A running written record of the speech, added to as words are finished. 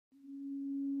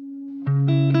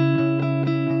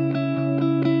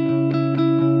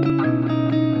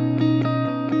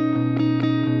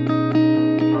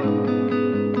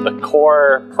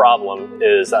core problem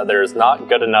is that there's not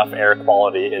good enough air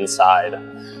quality inside.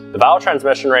 The valve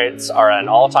transmission rates are at an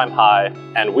all-time high,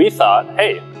 and we thought,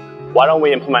 hey, why don't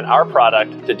we implement our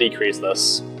product to decrease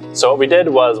this? So what we did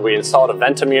was we installed a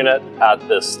Ventum unit at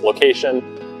this location.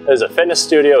 It is a fitness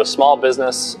studio, a small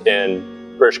business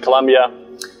in British Columbia,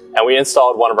 and we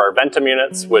installed one of our Ventum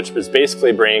units, which is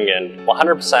basically bringing in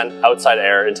 100% outside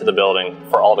air into the building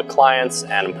for all the clients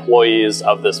and employees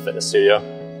of this fitness studio.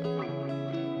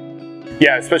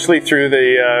 Yeah, especially through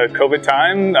the COVID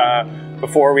time.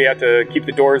 Before we had to keep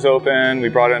the doors open, we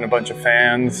brought in a bunch of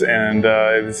fans, and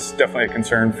it was definitely a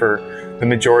concern for the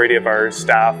majority of our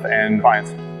staff and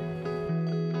clients.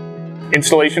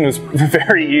 Installation was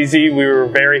very easy. We were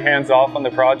very hands-off on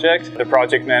the project. The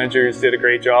project managers did a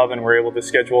great job and were able to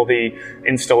schedule the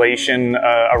installation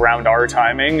around our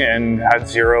timing and had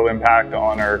zero impact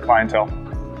on our clientele.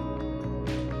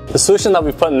 The solution that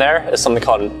we've put in there is something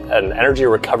called an energy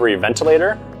recovery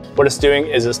ventilator. What it's doing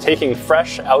is it's taking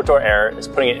fresh outdoor air, it's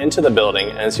putting it into the building,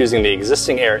 and it's using the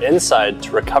existing air inside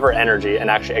to recover energy and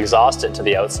actually exhaust it to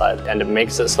the outside. And it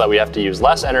makes it so that we have to use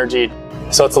less energy.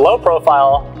 So it's a low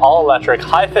profile, all electric,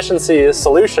 high efficiency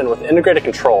solution with integrated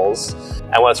controls.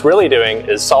 And what it's really doing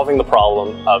is solving the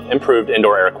problem of improved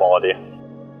indoor air quality.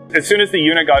 As soon as the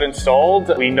unit got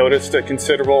installed, we noticed a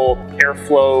considerable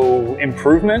airflow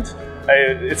improvement.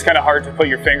 It's kind of hard to put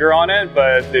your finger on it,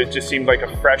 but it just seemed like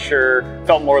a fresher,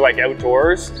 felt more like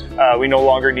outdoors. We no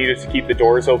longer needed to keep the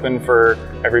doors open for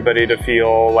everybody to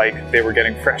feel like they were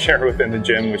getting fresh air within the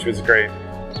gym, which was great.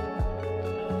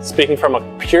 Speaking from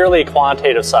a purely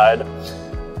quantitative side,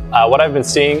 what I've been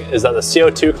seeing is that the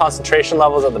CO2 concentration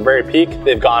levels at the very peak,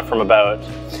 they've gone from about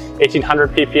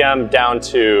 1800 ppm down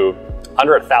to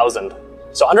under 1000.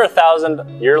 So under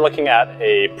 1000, you're looking at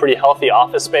a pretty healthy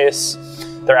office space.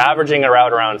 They're averaging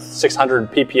around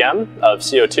 600 ppm of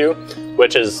CO2,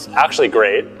 which is actually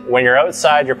great. When you're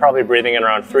outside, you're probably breathing in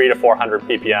around 300 to 400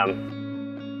 ppm.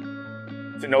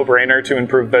 It's a no-brainer to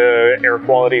improve the air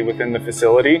quality within the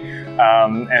facility,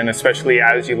 and especially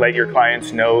as you let your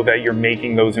clients know that you're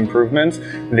making those improvements,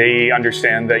 they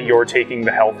understand that you're taking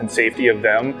the health and safety of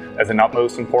them as an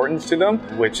utmost importance to them,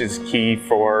 which is key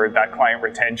for that client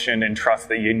retention and trust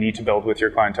that you need to build with your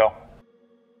clientele.